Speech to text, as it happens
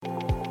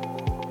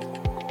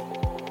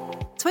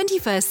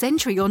21st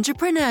Century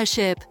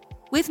Entrepreneurship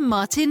with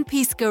Martin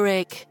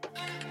Piskarik.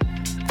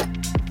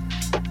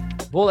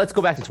 Well, let's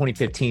go back to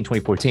 2015,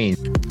 2014.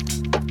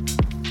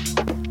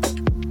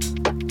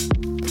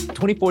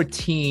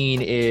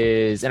 2014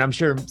 is, and I'm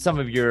sure some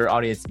of your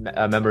audience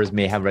members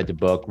may have read the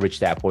book Rich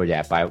Dad Poor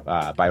Dad by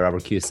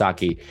Robert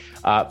Kiyosaki.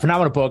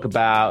 Phenomenal book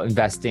about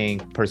investing,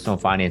 personal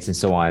finance, and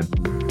so on.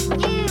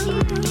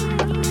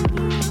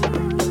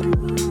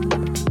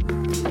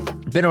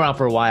 Been around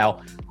for a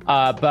while,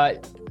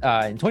 but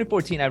in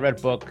 2014, I read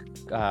a book,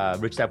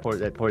 Rich Dad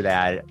Poor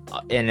Dad,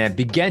 and I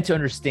began to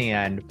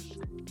understand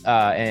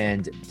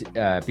and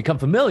become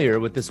familiar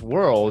with this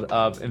world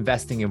of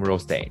investing in real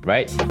estate,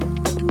 right?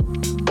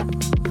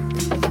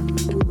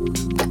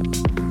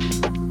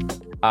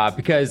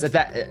 Because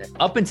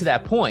up until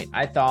that point,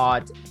 I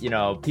thought,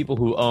 people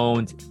who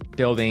owned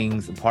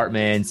buildings,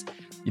 apartments,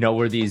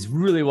 were these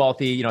really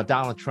wealthy,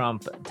 Donald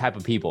Trump type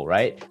of people,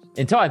 right?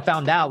 Until I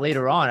found out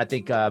later on, I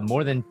think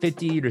more than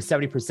 50 to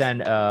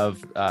 70%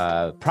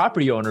 of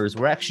property owners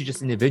were actually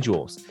just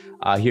individuals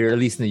here, at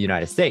least in the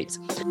United States.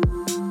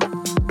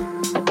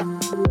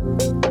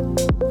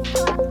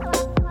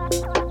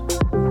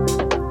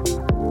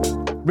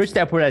 Rich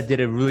Dad Poor Dad did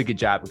a really good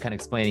job of kind of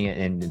explaining it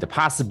and the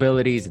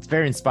possibilities. It's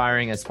very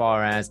inspiring as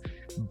far as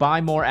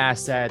buy more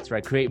assets,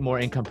 right? Create more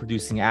income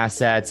producing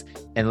assets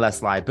and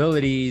less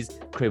liabilities,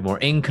 create more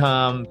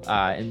income,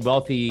 and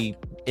wealthy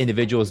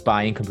individuals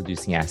buy income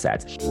producing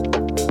assets.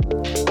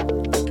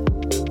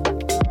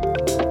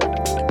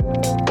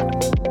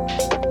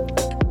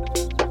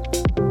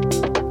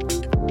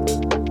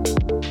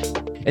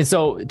 And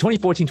so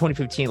 2014,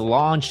 2015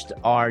 launched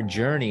our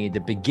journey, the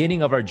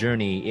beginning of our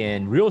journey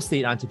in real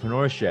estate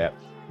entrepreneurship.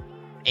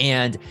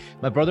 And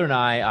my brother and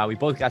I, we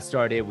both got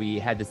started. We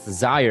had this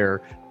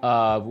desire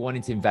of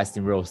wanting to invest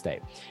in real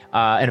estate.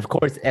 And of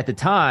course, at the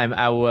time,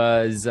 I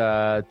was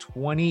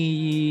 20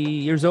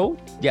 years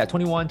old. Yeah,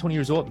 21, 20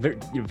 years old,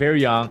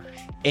 very young.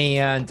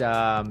 And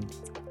I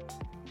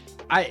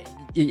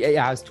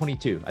was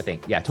 22, I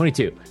think. Yeah,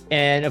 22.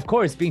 And of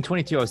course, being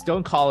 22, I was still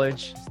in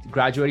college,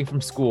 graduating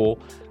from school.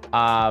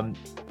 I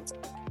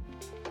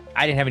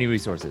didn't have any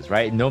resources,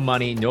 right? No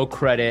money, no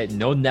credit,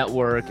 no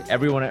network.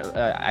 Everyone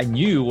I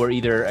knew were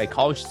either a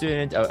college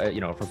student,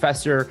 a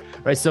professor,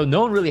 right? So no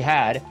one really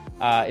had,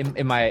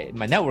 in my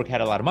network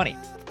had a lot of money.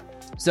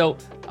 So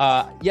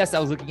yes,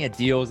 I was looking at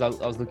deals. I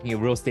was looking at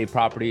real estate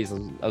properties.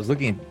 I was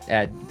looking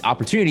at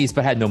opportunities,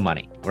 but had no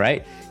money,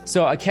 right?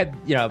 So I kept,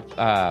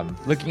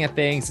 looking at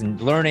things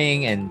and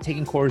learning and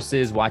taking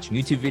courses, watching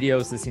YouTube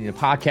videos, listening to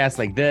podcasts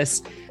like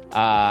this.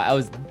 I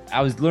was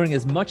learning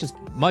as much as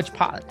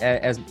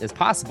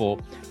possible,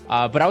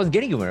 but I wasn't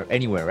getting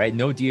anywhere, right?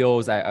 No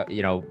deals.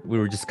 We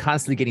were just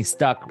constantly getting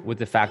stuck with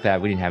the fact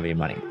that we didn't have any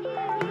money.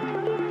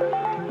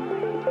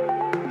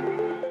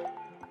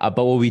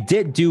 But what we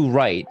did do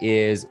right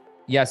is,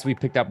 yes, we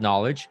picked up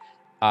knowledge.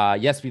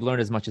 Yes, we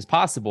learned as much as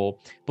possible,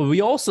 but we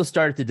also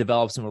started to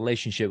develop some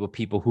relationship with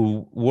people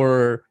who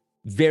were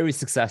very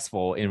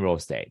successful in real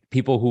estate,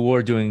 people who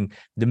were doing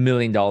the $1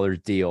 million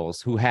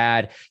deals, who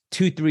had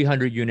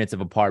 200-300 units of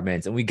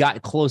apartments, and we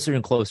got closer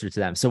and closer to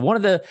them. So one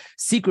of the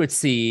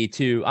secrets to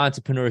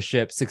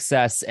entrepreneurship,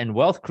 success, and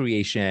wealth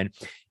creation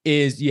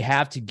is you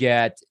have to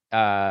get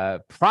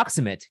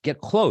proximate, get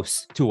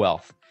close to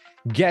wealth.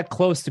 Get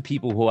close to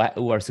people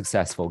who are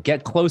successful.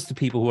 Get close to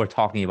people who are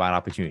talking about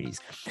opportunities,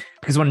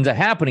 because what ends up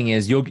happening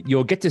is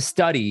you'll get to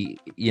study,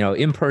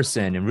 in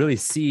person and really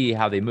see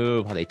how they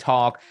move, how they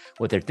talk,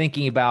 what they're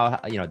thinking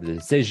about, the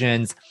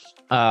decisions.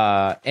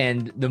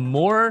 And the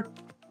more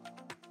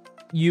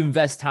you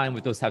invest time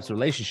with those types of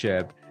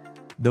relationship,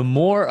 the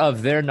more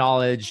of their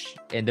knowledge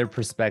and their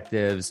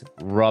perspectives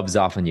rubs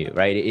off on you,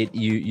 right?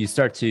 You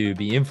start to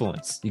be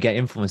influenced. You get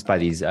influenced by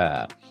these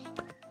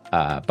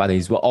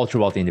ultra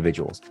wealthy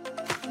individuals.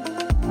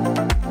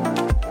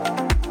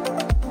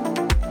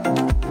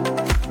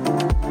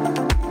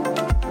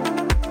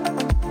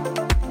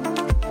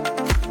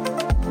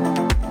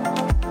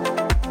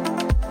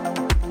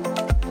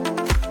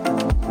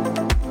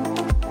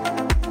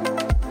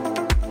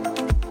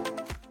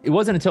 It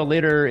wasn't until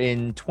later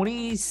in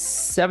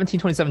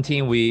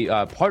 2017, we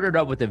partnered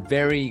up with a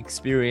very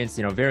experienced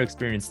real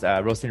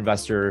estate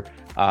investor,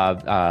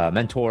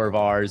 mentor of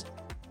ours.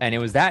 And it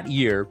was that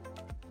year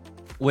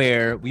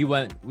where we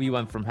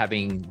went from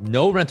having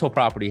no rental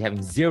property,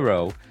 having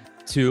zero,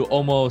 to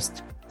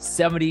almost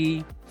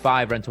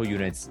 75 rental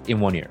units in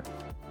 1 year.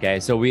 Okay,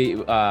 so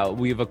we've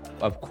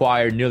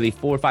acquired nearly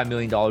 $4 or $5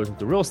 million worth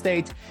of real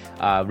estate,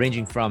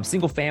 ranging from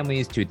single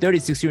families to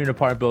 36-unit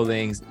apartment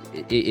buildings.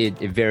 It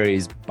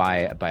varies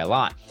by a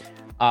lot.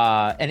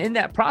 And in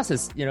that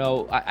process,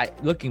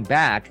 looking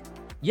back,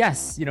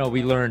 yes,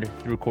 we learned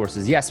through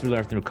courses. Yes, we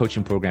learned through a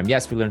coaching program.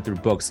 Yes, we learned through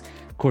books,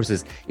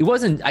 courses.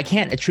 I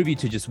can't attribute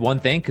to just one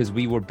thing, because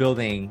we were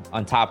building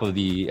on top of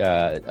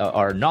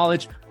our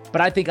knowledge. But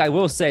I think I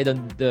will say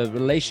the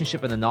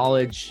relationship and the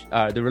knowledge,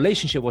 the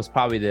relationship was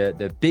probably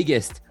the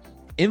biggest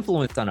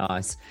influence on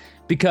us,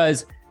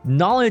 because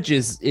knowledge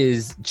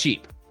is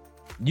cheap.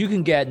 You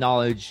can get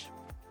knowledge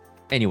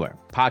anywhere,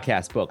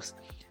 podcasts, books.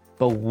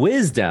 but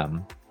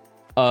wisdom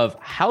of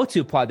how to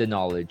apply the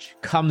knowledge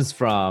comes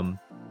from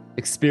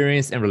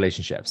experience and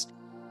relationships.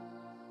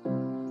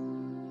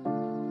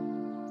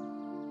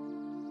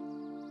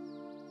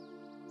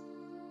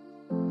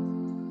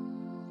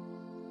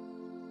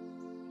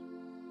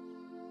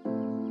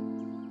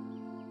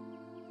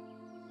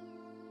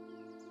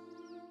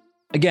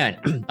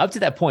 Again, up to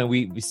that point,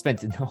 we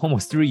spent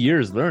almost 3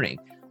 years learning,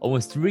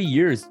 almost 3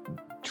 years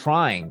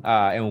trying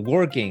and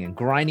working and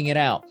grinding it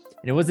out.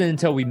 And it wasn't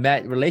until we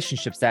met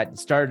relationships that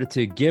started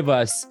to give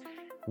us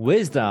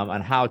wisdom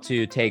on how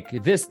to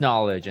take this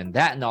knowledge and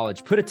that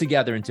knowledge, put it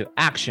together into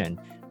action,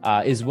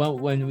 is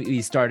when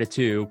we started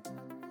to,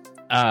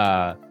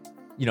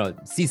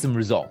 see some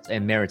results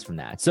and merits from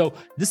that. So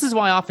this is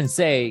why I often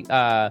say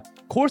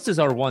courses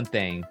are one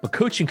thing, but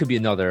coaching could be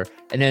another.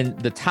 And then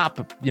the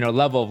top,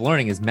 level of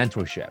learning is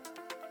mentorship,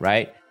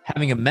 right?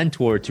 Having a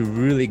mentor to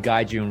really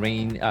guide you and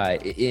rein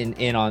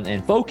in on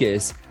and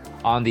focus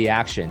on the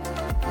action.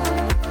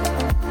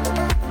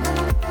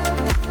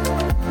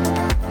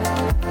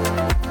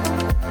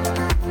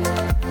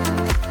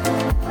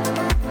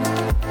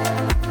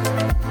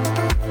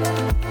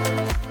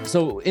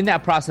 So in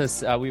that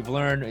process, we've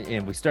learned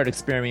and we started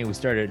experimenting, we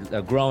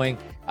started growing.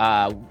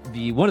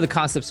 One of the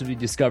concepts that we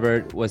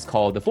discovered was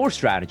called the 4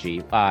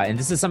 strategy. And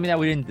this is something that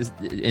we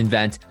didn't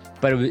invent,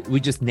 but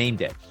we just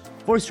named it.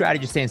 4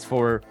 strategy stands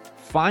for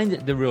find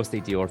the real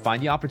estate deal or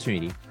find the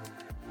opportunity,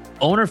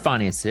 own or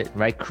finance it,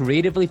 right?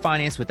 Creatively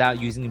finance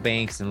without using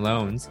banks and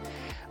loans.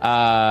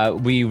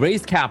 We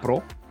raised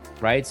capital,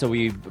 right? So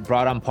we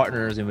brought on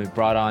partners and we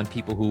brought on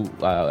people who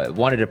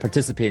wanted to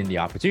participate in the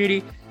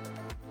opportunity.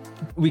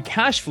 We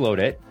cash flowed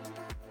it,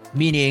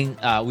 meaning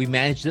we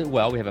managed it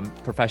well. We have a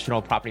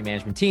professional property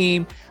management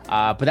team,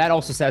 but that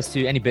also says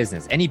to any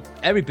business,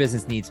 every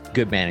business needs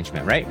good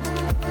management, right?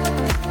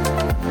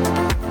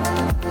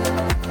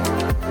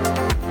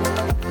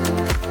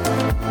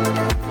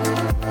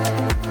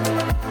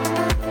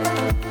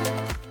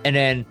 And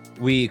then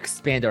we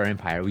expand our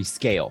empire, we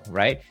scale,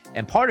 right?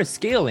 And part of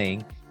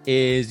scaling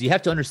is you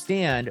have to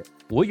understand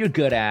what you're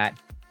good at,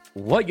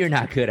 what you're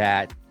not good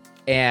at,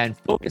 and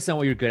focus on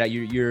what you're good at,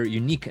 your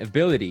unique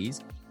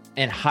abilities,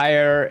 and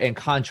hire and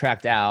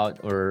contract out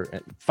or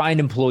find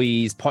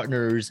employees,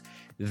 partners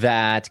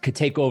that could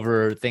take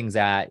over things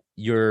that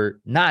you're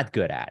not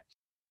good at.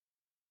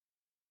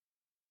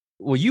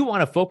 What you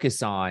want to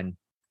focus on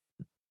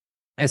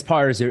as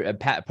part of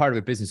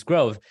your business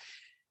growth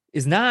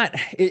is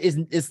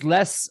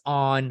less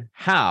on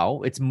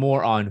how, it's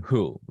more on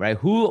who, right?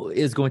 Who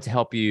is going to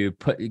help you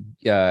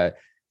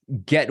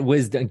get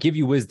wisdom, give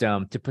you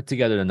wisdom to put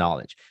together the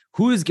knowledge?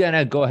 Who's going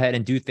to go ahead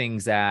and do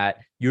things that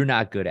you're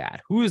not good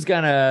at? Who's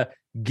going to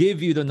give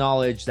you the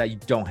knowledge that you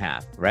don't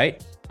have, right?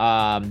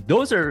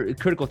 Those are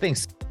critical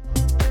things.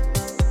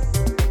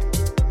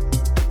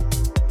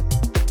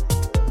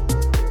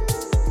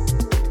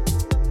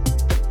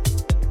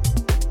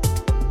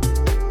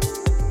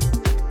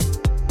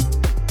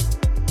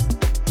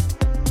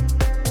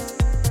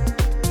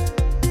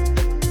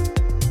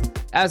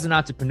 As an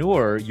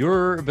entrepreneur,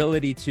 your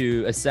ability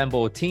to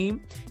assemble a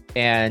team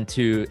and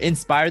to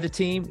inspire the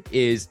team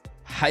is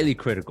highly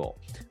critical.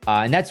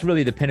 And that's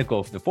really the pinnacle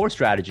of the 4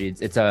 strategy.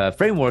 It's a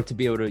framework to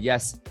be able to,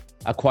 yes,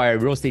 acquire a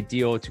real estate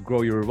deal, to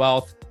grow your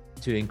wealth,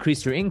 to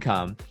increase your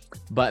income.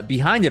 But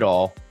behind it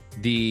all,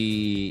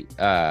 the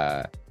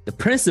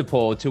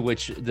principle to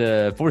which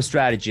the 4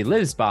 strategy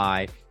lives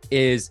by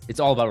is it's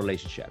all about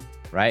relationship,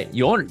 right?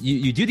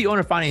 You do the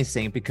owner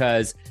financing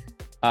because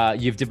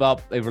you've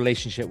developed a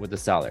relationship with the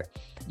seller.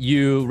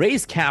 You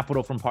raise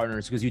capital from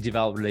partners because you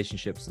develop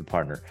relationships with the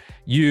partner.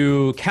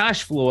 You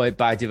cash flow it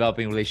by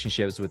developing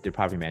relationships with your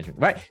property management,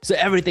 right? So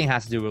everything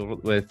has to do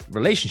with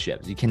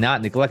relationships. You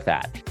cannot neglect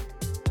that.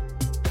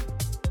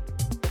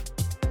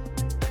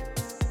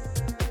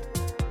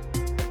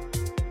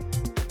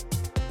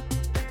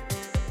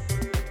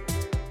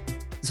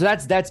 So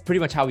that's pretty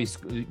much how we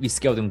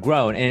scaled and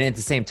grown. And at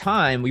the same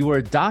time, we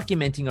were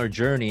documenting our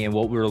journey and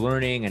what we were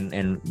learning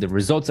and the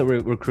results that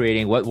we're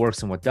creating, what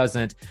works and what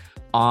doesn't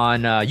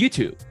on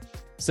YouTube.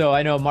 So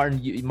I know, Martin,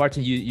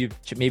 you've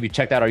maybe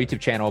checked out our YouTube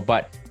channel,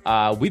 but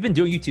we've been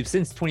doing YouTube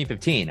since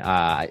 2015.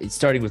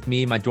 Starting with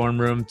me in my dorm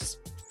room, just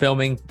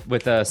filming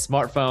with a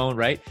smartphone,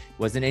 right?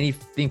 Wasn't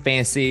anything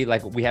fancy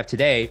like we have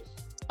today.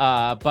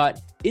 But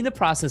in the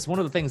process, one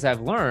of the things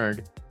I've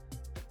learned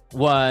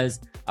was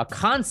a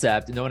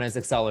concept known as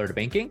accelerator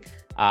banking,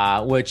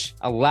 which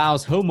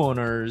allows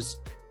homeowners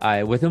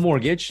with a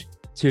mortgage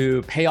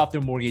to pay off their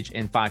mortgage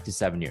in 5 to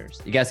 7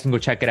 years. You guys can go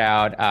check it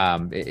out.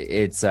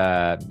 It's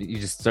you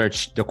just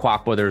search the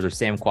Kwak brothers or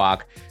Sam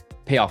Kwak,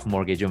 pay off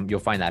mortgage, and you'll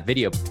find that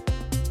video.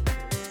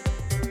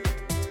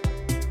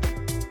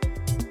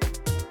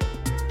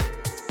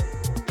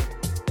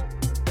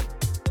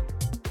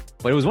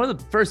 But it was one of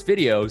the first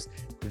videos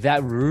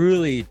that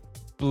really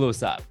blew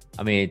us up.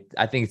 I mean,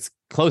 I think it's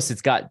close.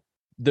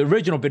 The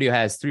original video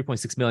has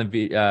 3.6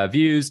 million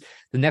views.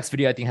 The next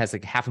video I think has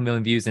like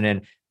 500,000 views, and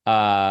then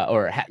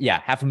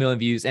 500,000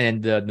 views.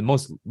 And the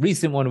most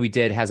recent one we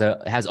did has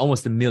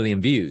almost 1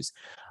 million views.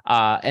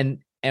 And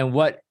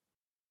what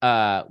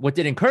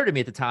did occur to me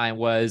at the time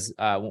was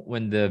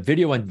when the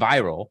video went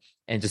viral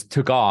and just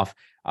took off,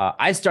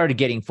 I started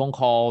getting phone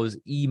calls,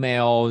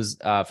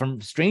 emails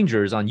from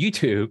strangers on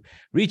YouTube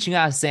reaching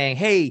out saying,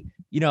 "Hey,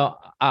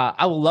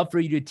 I would love for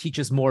you to teach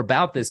us more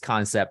about this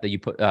concept that you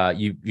put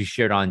you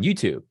shared on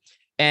YouTube."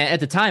 And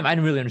at the time, I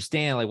didn't really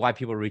understand like why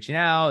people were reaching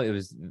out. It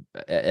was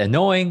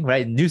annoying,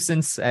 right?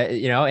 Nuisance,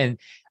 and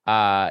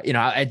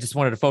I just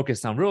wanted to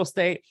focus on real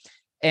estate.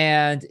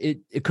 And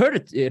it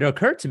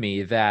occurred to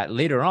me that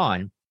later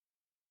on,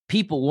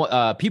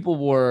 people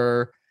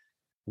were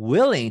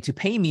willing to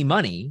pay me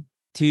money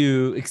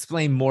to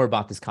explain more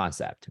about this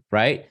concept,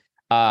 right?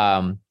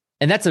 And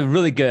that's a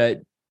really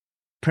good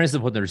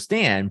principle to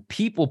understand.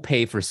 People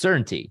pay for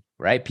certainty,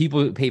 right?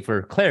 People pay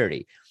for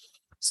clarity.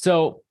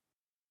 So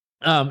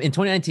in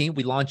 2019,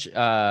 we launched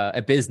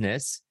a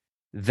business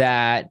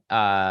that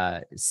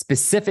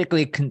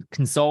specifically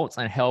consults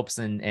and helps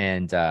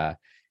and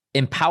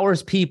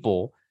empowers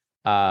people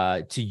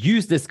to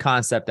use this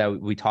concept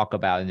that we talk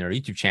about in our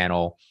YouTube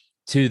channel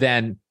to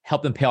then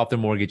help them pay off their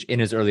mortgage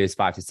in as early as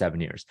 5 to 7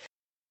 years.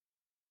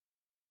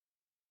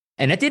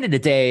 And at the end of the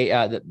day,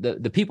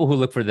 the people who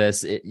look for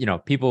this,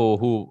 people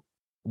who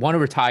want to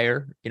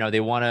retire, they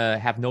want to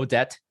have no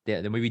debt,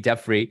 they may be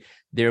debt free.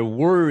 They're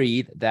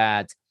worried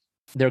that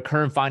their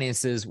current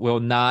finances will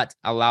not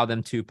allow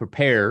them to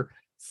prepare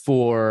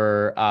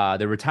for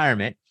their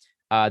retirement.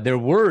 They're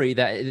worried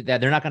that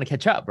they're not going to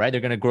catch up, right?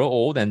 They're going to grow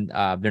old and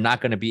they're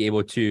not going to be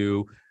able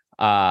to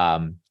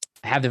have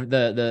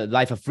the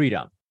life of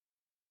freedom.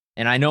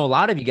 And I know a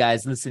lot of you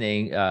guys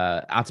listening,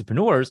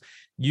 entrepreneurs,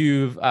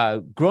 you've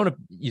grown up,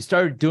 you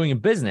started doing a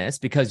business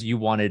because you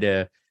wanted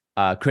to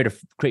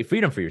create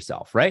freedom for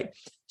yourself, right?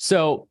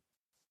 So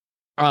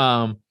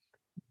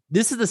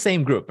this is the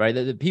same group, right?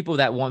 The people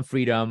that want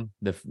freedom,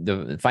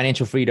 the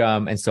financial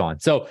freedom, and so on.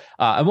 So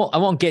I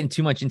won't get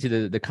too much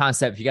into the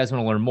concept. If you guys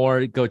want to learn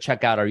more, go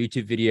check out our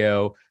YouTube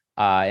video,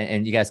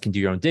 and you guys can do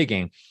your own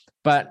digging.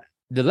 But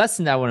the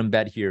lesson that I want to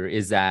embed here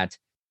is that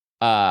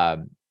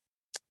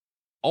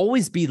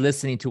always be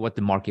listening to what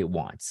the market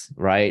wants,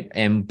 right?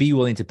 And be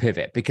willing to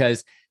pivot.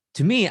 Because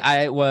to me,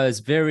 I was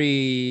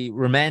very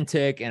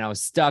romantic and I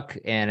was stuck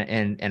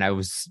and I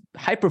was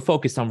hyper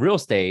focused on real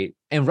estate,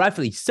 and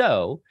rightfully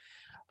so.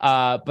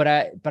 But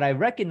I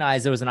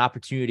recognized there was an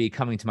opportunity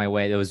coming to my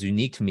way that was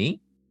unique to me.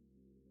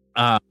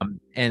 And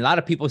a lot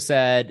of people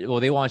said,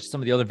 well, they watched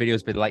some of the other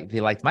videos, but they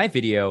liked my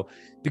video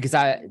because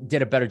I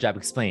did a better job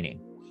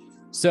explaining.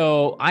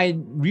 So I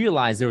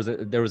realized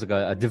there was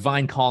a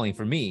divine calling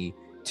for me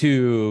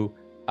to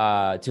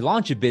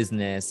launch a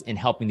business in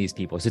helping these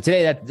people. So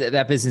today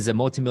that business is a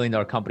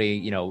multi-million-dollar company.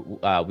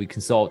 We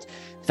consult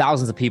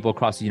thousands of people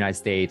across the United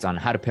States on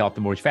how to pay off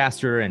the mortgage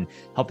faster and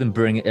help them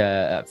bring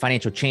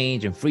financial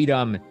change and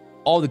freedom,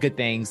 all the good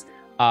things.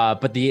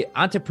 But the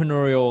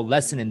entrepreneurial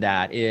lesson in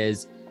that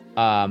is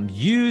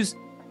use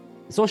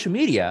social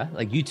media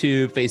like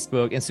YouTube,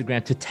 Facebook,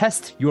 Instagram to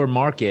test your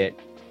market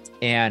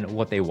and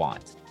what they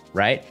want,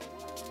 right?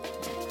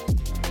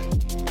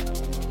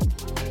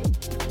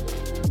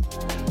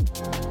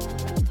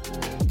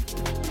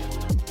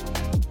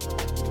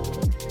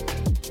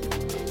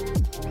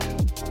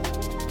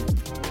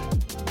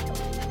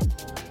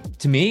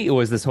 To me, it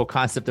was this whole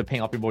concept of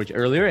paying off your mortgage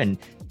earlier, and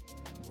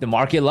the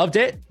market loved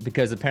it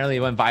because apparently it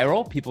went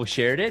viral. People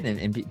shared it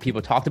and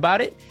people talked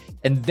about it.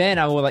 And then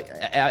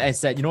I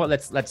said, you know what,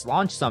 let's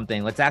launch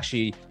something. Let's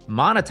actually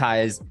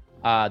monetize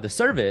the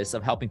service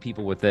of helping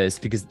people with this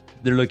because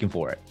they're looking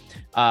for it.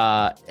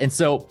 And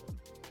so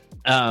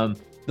the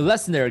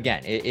lesson there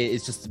again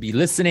is just to be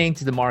listening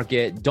to the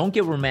market. Don't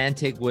get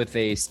romantic with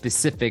a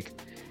specific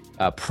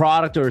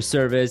product or a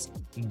service.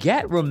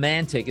 Get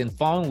romantic and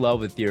fall in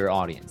love with your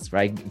audience,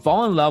 right?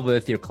 Fall in love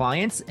with your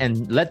clients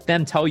and let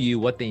them tell you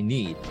what they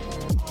need.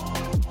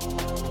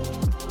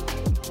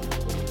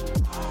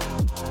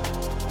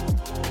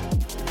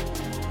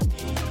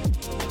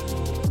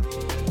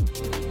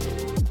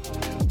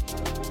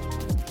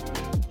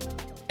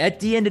 At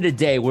the end of the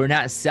day, we're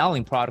not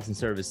selling products and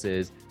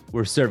services,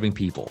 we're serving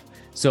people.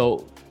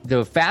 So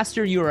the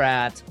faster you're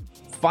at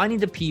finding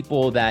the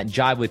people that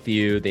jive with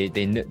you, they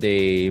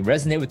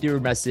resonate with your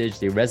message,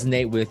 they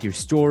resonate with your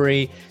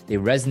story, they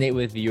resonate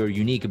with your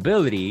unique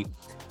ability,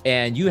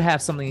 and you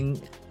have something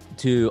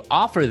to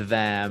offer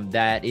them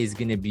that is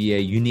going to be a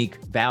unique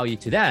value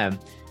to them,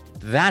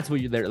 that's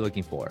what they're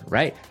looking for,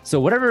 right? So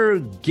whatever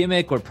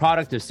gimmick or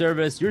product or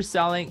service you're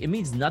selling, it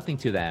means nothing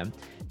to them.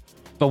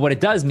 But what it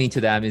does mean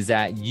to them is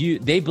that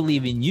they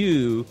believe in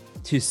you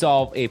to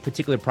solve a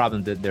particular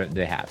problem that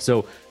they have.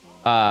 So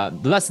the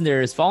lesson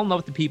there is fall in love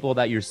with the people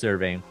that you're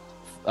serving,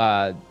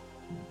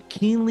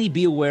 keenly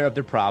be aware of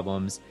their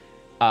problems,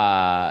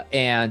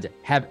 and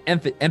have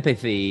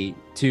empathy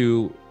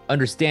to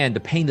understand the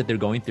pain that they're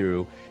going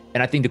through.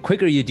 And I think the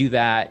quicker you do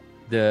that,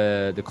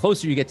 the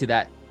closer you get to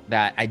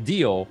that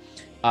ideal,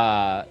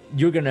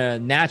 you're going to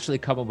naturally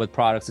come up with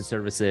products and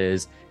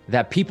services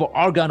that people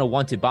are going to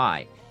want to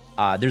buy.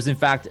 There's in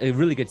fact a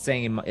really good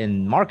saying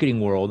in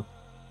marketing world,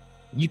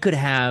 you could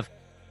have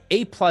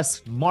A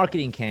plus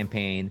marketing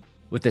campaign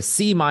with a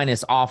C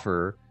minus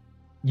offer,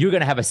 you're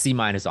going to have a C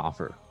minus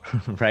offer,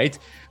 right?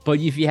 But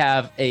if you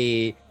have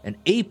an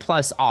A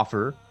plus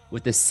offer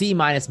with a C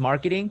minus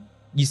marketing,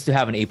 you still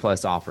have an A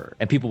plus offer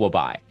and people will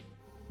buy,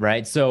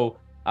 right? So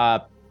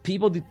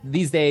people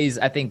these days,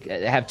 I think,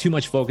 have too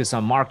much focus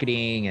on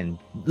marketing and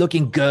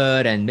looking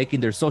good and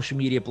making their social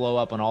media blow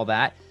up and all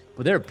that,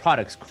 but their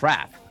product's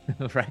crap,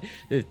 right?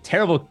 They're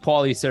terrible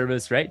quality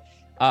service, right?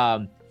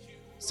 Or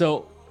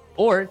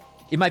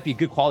it might be a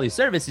good quality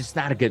service, it's just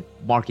not a good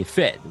market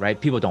fit, right?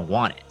 People don't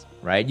want it,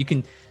 right? You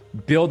can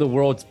build the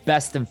world's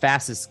best and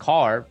fastest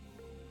car.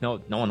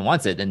 No one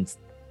wants it, and it's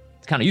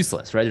kind of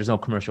useless, right? There's no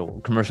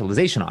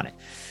commercialization on it.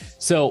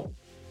 So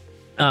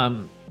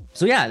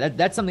yeah,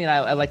 that's something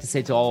that I like to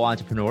say to all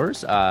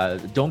entrepreneurs.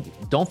 Don't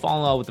fall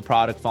in love with the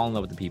product, fall in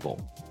love with the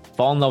people.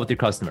 Fall in love with your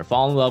customer.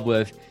 Fall in love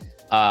with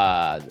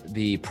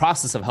the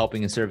process of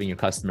helping and serving your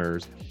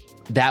customers.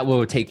 That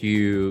will take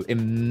you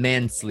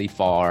immensely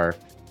far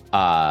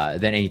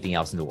than anything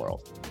else in the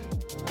world.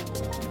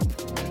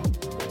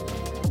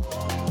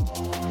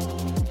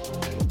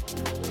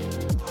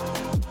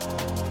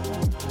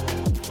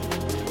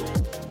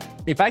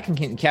 If I can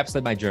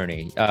encapsulate my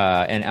journey,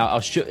 and I'll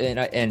show,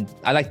 and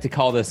I like to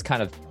call this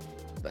kind of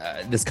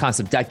this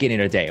concept decade in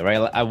a day,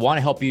 right? I want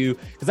to help you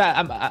because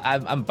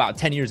I'm about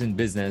 10 years in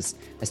business.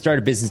 I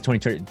started business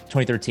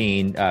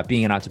 2013,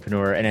 being an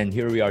entrepreneur, and then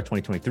here we are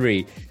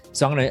 2023.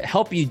 So I'm going to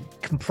help you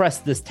compress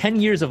this 10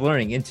 years of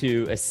learning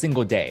into a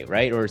single day,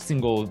 right? Or a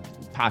single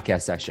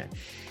podcast session.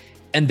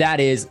 And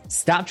that is,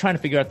 stop trying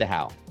to figure out the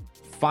how.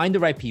 Find the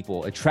right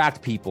people,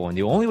 attract people. And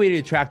the only way to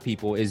attract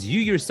people is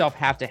you yourself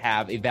have to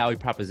have a value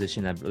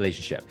proposition and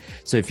relationship.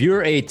 So if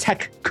you're a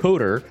tech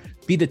coder,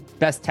 be the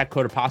best tech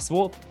coder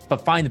possible,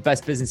 but find the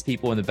best business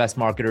people and the best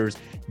marketers,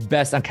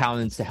 best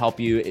accountants to help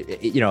you,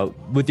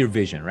 with your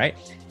vision, right?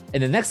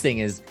 And the next thing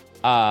is,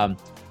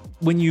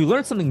 when you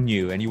learn something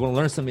new and you want to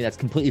learn something that's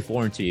completely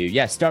foreign to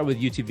you, start with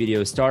YouTube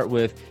videos, start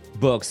with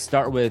books,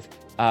 start with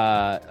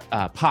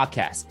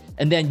podcasts.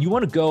 And then you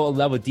want to go a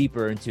level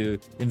deeper into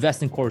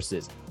invest in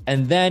courses,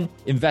 and then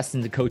invest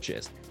in the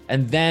coaches,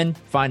 and then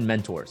find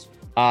mentors.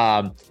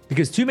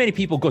 Because too many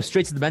people go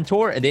straight to the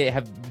mentor and they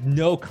have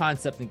no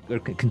concept or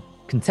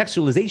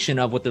contextualization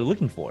of what they're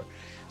looking for.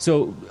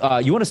 So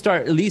you want to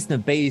start at least in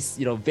the base,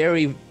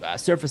 very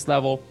surface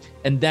level,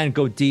 and then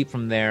go deep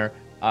from there.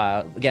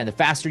 Again, the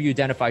faster you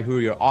identify who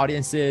your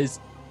audience is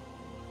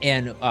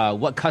and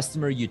what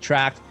customer you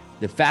attract,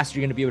 the faster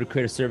you're going to be able to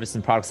create a service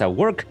and products that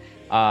work.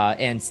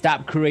 And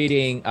stop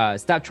trying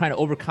to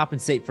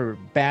overcompensate for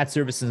bad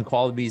services and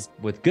qualities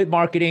with good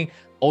marketing.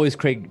 Always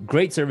create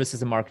great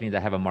services and marketing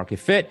that have a market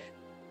fit.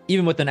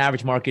 Even with an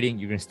average marketing,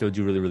 you're going to still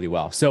do really, really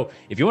well. So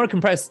if you want to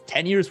compress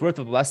 10 years worth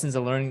of lessons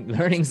and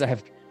learnings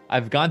that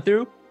I've gone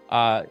through,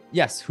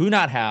 yes, who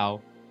not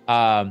how,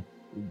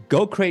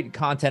 go create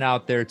content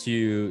out there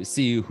to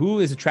see who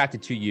is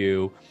attracted to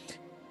you,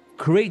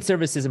 create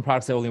services and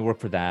products that only work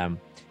for them,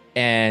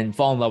 and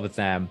fall in love with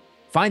them.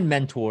 Find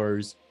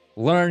mentors,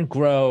 learn,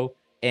 grow,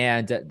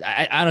 and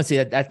I honestly,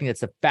 I think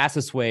that's the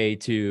fastest way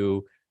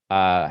to,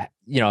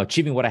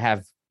 achieving what I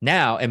have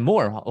now and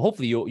more.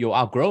 Hopefully, you'll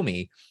outgrow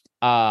me.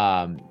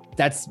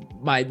 That's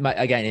my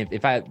again.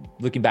 If I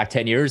looking back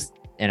 10 years,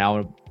 and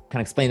I'll kind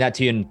of explain that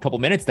to you in a couple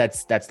minutes.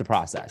 That's the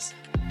process.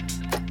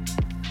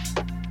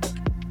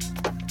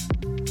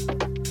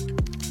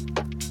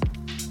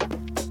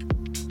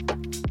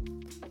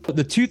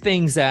 The two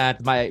things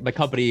that my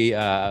company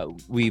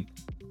we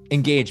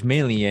engage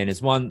mainly in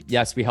is, one,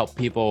 yes, we help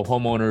people,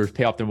 homeowners,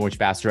 pay off their mortgage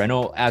faster. I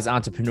know as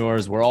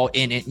entrepreneurs, we're all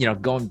in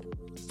it, going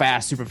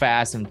fast, super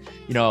fast. And,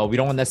 we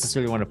don't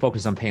necessarily want to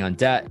focus on paying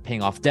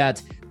off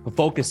debt, but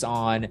focus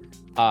on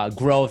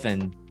growth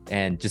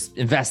and just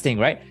investing,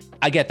 right?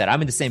 I get that. I'm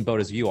in the same boat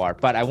as you are,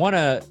 but I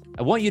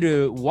want you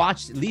to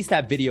watch at least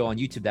that video on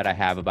YouTube that I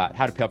have about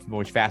how to pay off your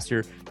mortgage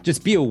faster.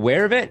 Just be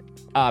aware of it,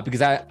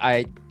 because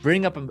I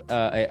bring up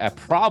a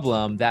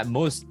problem that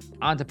most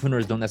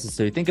entrepreneurs don't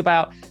necessarily think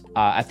about.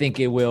 I think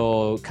it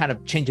will kind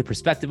of change your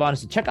perspective on it.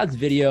 So check out this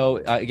video.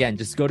 Again,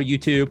 just go to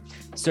YouTube,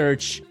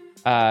 search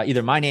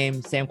either my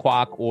name, Sam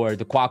Kwak, or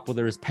the Kwak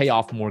Brothers Pay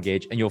Off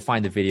Mortgage, and you'll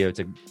find the video. It's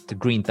a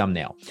green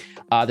thumbnail.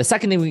 The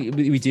second thing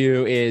we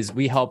do is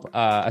we help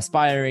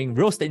aspiring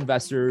real estate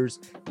investors.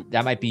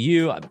 That might be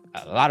you. A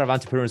lot of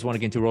entrepreneurs want to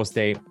get into real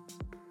estate.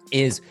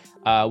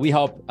 We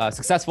help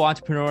successful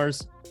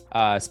entrepreneurs,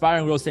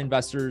 aspiring real estate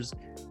investors,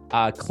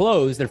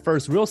 close their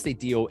first real estate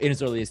deal in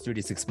as early as 3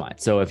 to 6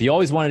 months. So if you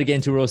always wanted to get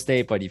into real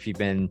estate, but if you've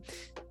been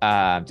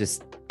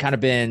just kind of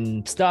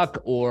been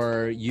stuck,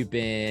 or you've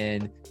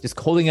been just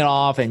holding it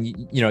off, and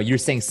you're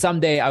saying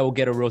someday I will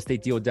get a real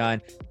estate deal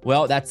done,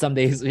 well, that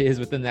someday is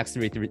within the next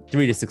 3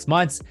 to 6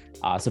 months.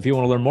 So if you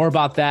want to learn more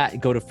about that,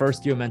 go to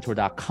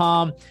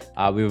firstdealmentor.com.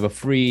 We have a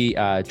free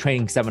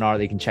training seminar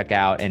that you can check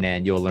out, and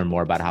then you'll learn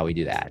more about how we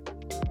do that.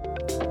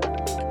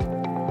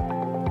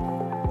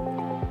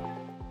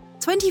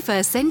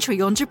 21st Century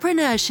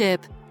Entrepreneurship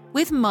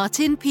with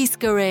Martin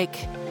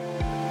Piskarik.